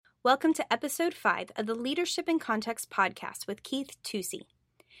Welcome to Episode 5 of the Leadership in Context podcast with Keith Tusey.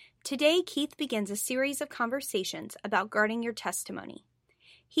 Today, Keith begins a series of conversations about guarding your testimony.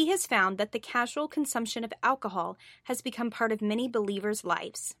 He has found that the casual consumption of alcohol has become part of many believers'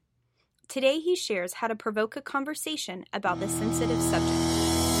 lives. Today, he shares how to provoke a conversation about this sensitive subject.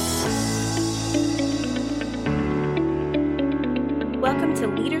 Welcome to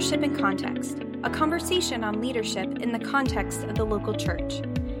Leadership in Context, a conversation on leadership in the context of the local church.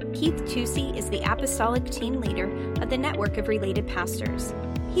 Keith Tusey is the apostolic team leader of the network of related pastors.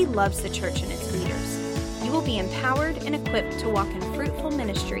 He loves the church and its leaders. You will be empowered and equipped to walk in fruitful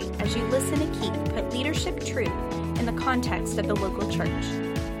ministry as you listen to Keith put leadership truth in the context of the local church.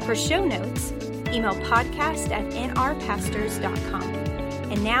 For show notes, email podcast@nrpastors.com.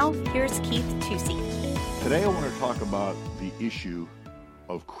 And now, here's Keith Tusey. Today I want to talk about the issue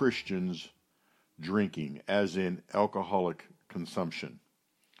of Christians drinking, as in alcoholic consumption.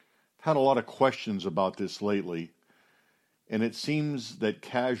 I've had a lot of questions about this lately, and it seems that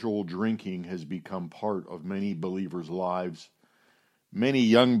casual drinking has become part of many believers' lives. Many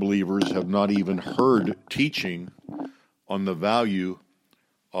young believers have not even heard teaching on the value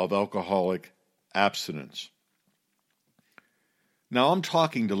of alcoholic abstinence. Now, I'm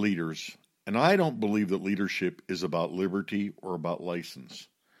talking to leaders, and I don't believe that leadership is about liberty or about license.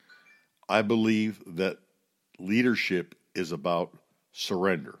 I believe that leadership is about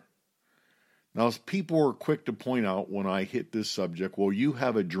surrender. Now, people are quick to point out when I hit this subject, well, you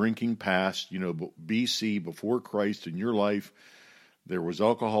have a drinking past, BC, before Christ in your life. There was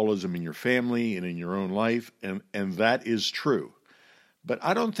alcoholism in your family and in your own life, and that is true. But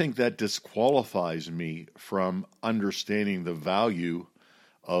I don't think that disqualifies me from understanding the value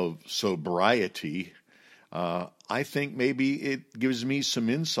of sobriety. I think maybe it gives me some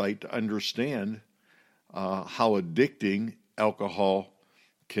insight to understand how addicting alcohol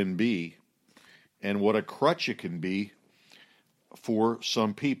can be and what a crutch it can be for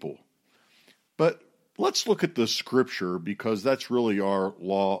some people. But let's look at the scripture, because that's really our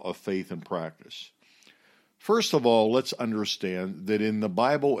law of faith and practice. First of all, let's understand that in the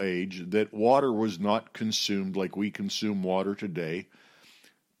Bible age, that water was not consumed like we consume water today,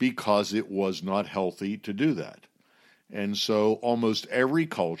 because it was not healthy to do that. And so almost every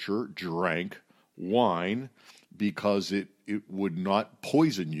culture drank wine because it would not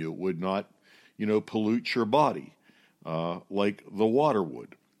poison you, it would not pollute your body like the water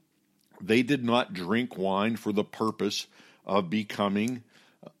would. They did not drink wine for the purpose of becoming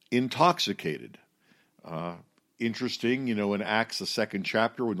intoxicated. Interesting, in Acts, the 2nd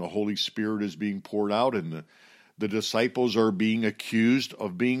chapter, when the Holy Spirit is being poured out and the disciples are being accused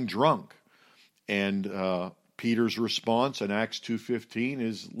of being drunk. And Peter's response in Acts 2:15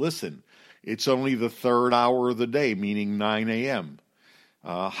 is, listen, it's only the 3rd hour of the day, meaning 9 a.m.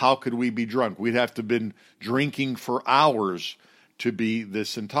 How could we be drunk? We'd have to have been drinking for hours to be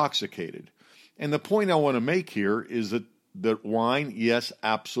this intoxicated. And the point I want to make here is that wine, yes,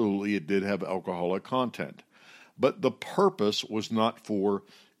 absolutely, it did have alcoholic content. But the purpose was not for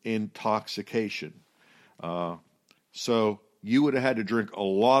intoxication. So you would have had to drink a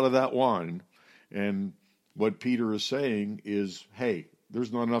lot of that wine. And what Peter is saying is, hey,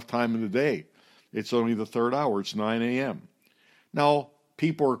 there's not enough time in the day. It's only the 3rd hour. It's 9 a.m. Now,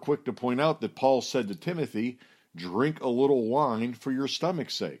 people are quick to point out that Paul said to Timothy, drink a little wine for your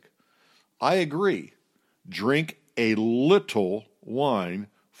stomach's sake. I agree. Drink a little wine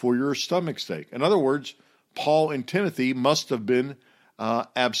for your stomach's sake. In other words, Paul and Timothy must have been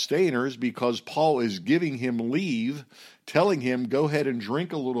abstainers, because Paul is giving him leave, telling him, go ahead and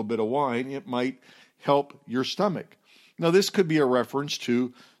drink a little bit of wine. It might help your stomach. Now, this could be a reference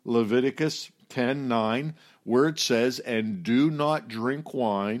to Leviticus 10:9, where it says, and do not drink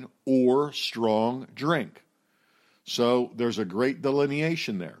wine or strong drink. So there's a great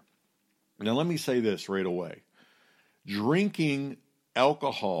delineation there. Now, let me say this right away. Drinking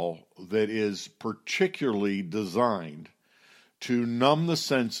alcohol that is particularly designed to numb the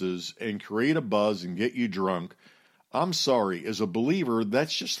senses and create a buzz and get you drunk, I'm sorry, as a believer,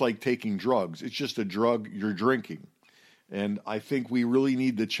 that's just like taking drugs. It's just a drug you're drinking. And I think we really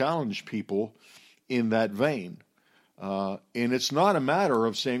need to challenge people in that vein. And it's not a matter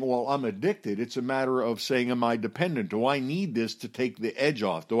of saying, well, I'm addicted. It's a matter of saying, am I dependent? Do I need this to take the edge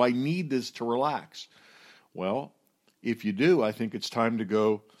off? Do I need this to relax? Well, if you do, I think it's time to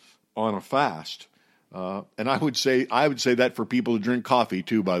go on a fast. And I would say that for people who drink coffee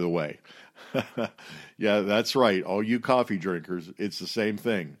too, by the way. Yeah, that's right. All you coffee drinkers, it's the same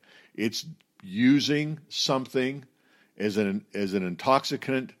thing. It's using something as an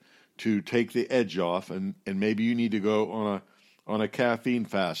intoxicant to take the edge off, and maybe you need to go on on a caffeine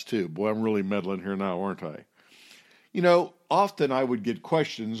fast too. Boy, I'm really meddling here now, aren't I? Often I would get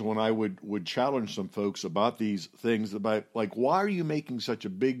questions when I would challenge some folks about these things, about like, why are you making such a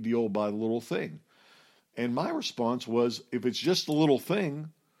big deal about a little thing? And my response was, if it's just a little thing,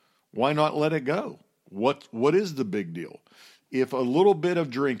 why not let it go? What is the big deal? If a little bit of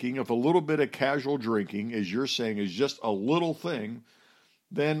drinking, if a little bit of casual drinking, as you're saying, is just a little thing,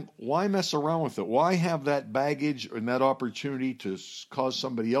 then why mess around with it? Why have that baggage and that opportunity to cause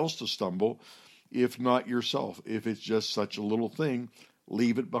somebody else to stumble, if not yourself? If it's just such a little thing,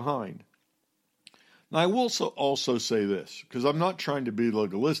 leave it behind. Now, I will also say this, because I'm not trying to be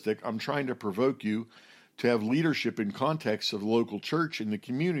legalistic. I'm trying to provoke you to have leadership in context of the local church in the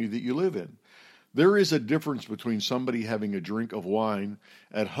community that you live in. There is a difference between somebody having a drink of wine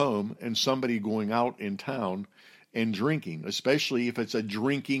at home and somebody going out in town and drinking, especially if it's a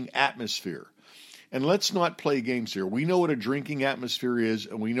drinking atmosphere. And let's not play games here. We know what a drinking atmosphere is,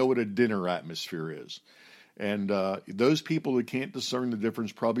 and we know what a dinner atmosphere is. And those people that can't discern the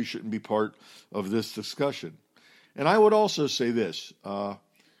difference probably shouldn't be part of this discussion. And I would also say this.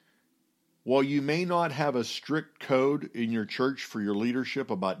 While you may not have a strict code in your church for your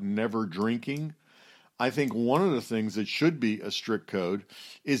leadership about never drinking, I think one of the things that should be a strict code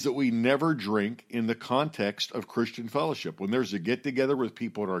is that we never drink in the context of Christian fellowship. When there's a get-together with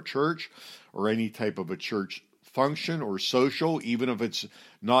people in our church or any type of a church function or social, even if it's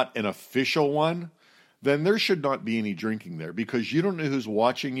not an official one, then there should not be any drinking there, because you don't know who's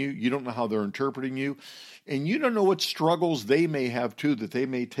watching you, you don't know how they're interpreting you, and you don't know what struggles they may have too, that they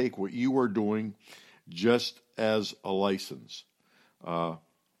may take what you are doing just as a license.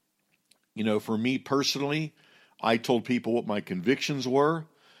 For me personally, I told people what my convictions were.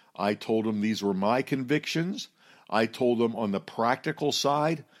 I told them these were my convictions. I told them on the practical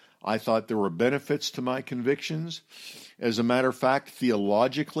side, I thought there were benefits to my convictions. As a matter of fact,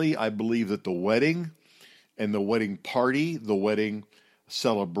 theologically, I believe that the wedding and the wedding party, the wedding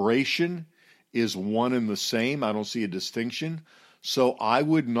celebration is one and the same. I don't see a distinction. So I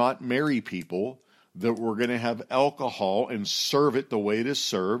would not marry people that were going to have alcohol and serve it the way it is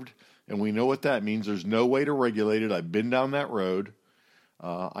served. And we know what that means. There's no way to regulate it. I've been down that road.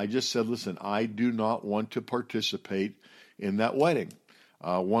 I just said, listen, I do not want to participate in that wedding.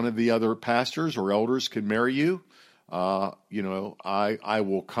 One of the other pastors or elders can marry you. I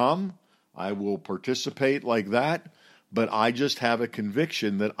will come. I will participate like that. But I just have a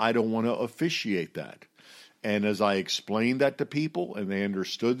conviction that I don't want to officiate that. And as I explained that to people and they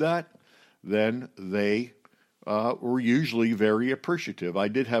understood that, then they were usually very appreciative. I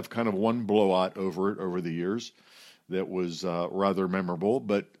did have kind of one blowout over it over the years that was rather memorable.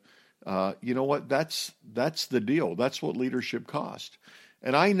 But you know what? That's the deal. That's what leadership cost.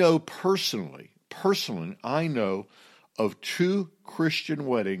 And I know personally, I know of 2 Christian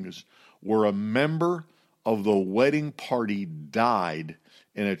weddings where a member of the wedding party died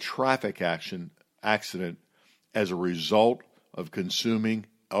in a traffic accident as a result of consuming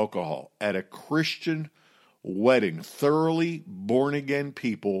alcohol at a Christian wedding. Thoroughly born-again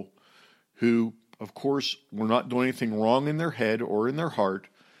people who, of course, were not doing anything wrong in their head or in their heart,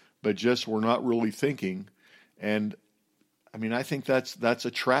 but just were not really thinking. And I mean, I think that's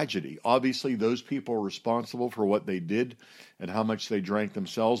a tragedy. Obviously, those people are responsible for what they did and how much they drank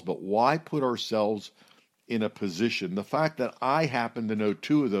themselves, but why put ourselves in a position? The fact that I happen to know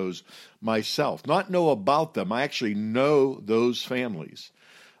 2 of those myself, not know about them, I actually know those families.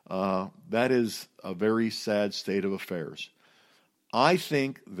 That is a very sad state of affairs. I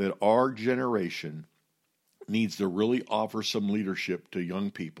think that our generation needs to really offer some leadership to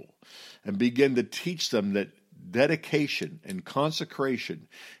young people and begin to teach them that dedication and consecration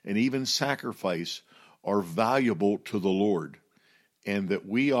and even sacrifice are valuable to the Lord, and that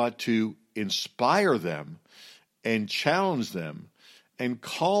we ought to inspire them and challenge them and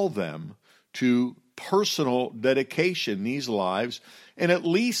call them to personal dedication in these lives, and at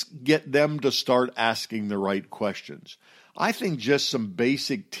least get them to start asking the right questions. I think just some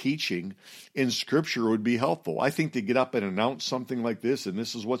basic teaching in Scripture would be helpful. I think to get up and announce something like this, and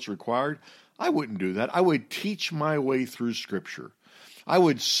this is what's required, I wouldn't do that. I would teach my way through Scripture. I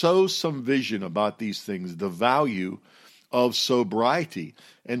would sow some vision about these things, the value of sobriety,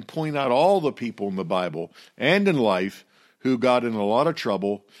 and point out all the people in the Bible and in life who got in a lot of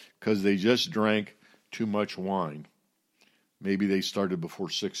trouble because they just drank too much wine. Maybe they started before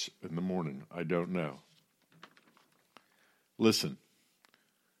 6 in the morning. I don't know. Listen,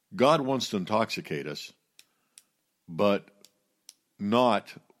 God wants to intoxicate us, but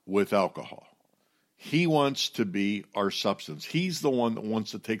not with alcohol. He wants to be our substance. He's the one that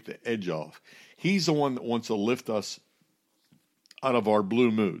wants to take the edge off. He's the one that wants to lift us out of our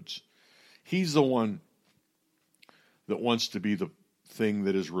blue moods. He's the one that wants to be the thing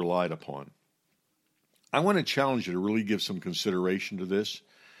that is relied upon. I want to challenge you to really give some consideration to this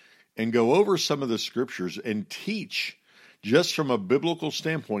and go over some of the scriptures and teach just from a biblical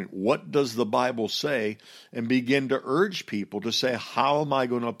standpoint, what does the Bible say, and begin to urge people to say, how am I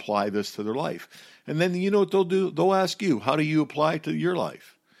going to apply this to their life? And then you know what they'll do? They'll ask you, how do you apply it to your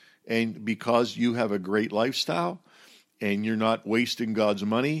life? And because you have a great lifestyle and you're not wasting God's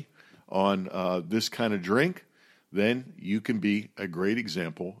money on this kind of drink, then you can be a great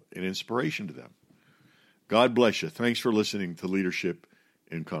example and inspiration to them. God bless you. Thanks for listening to Leadership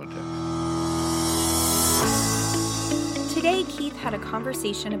in Context. Today, Keith had a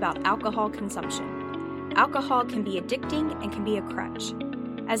conversation about alcohol consumption. Alcohol can be addicting and can be a crutch.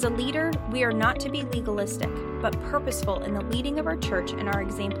 As a leader, we are not to be legalistic, but purposeful in the leading of our church and our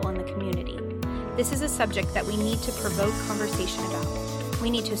example in the community. This is a subject that we need to provoke conversation about. We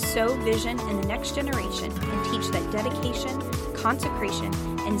need to sow vision in the next generation and teach that dedication, consecration,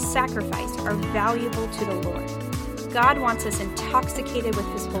 and sacrifice are valuable to the Lord. God wants us intoxicated with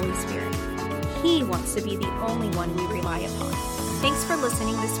His Holy Spirit. He wants to be the only one we rely upon. Thanks for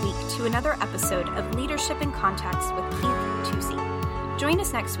listening this week to another episode of Leadership in Context with Keith Tusi. Join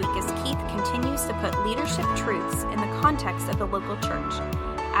us next week as Keith continues to put leadership truths in the context of the local church.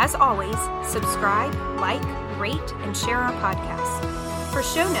 As always, subscribe, like, rate, and share our podcast. For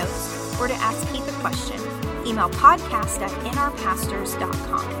show notes or to ask Keith a question, email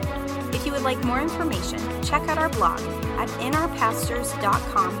podcast@nrpastors.com. If you would like more information, check out our blog at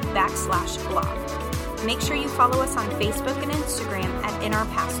nrpastors.com/blog. Make sure you follow us on Facebook and Instagram at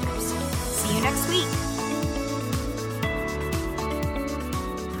NRPastors. See you next week.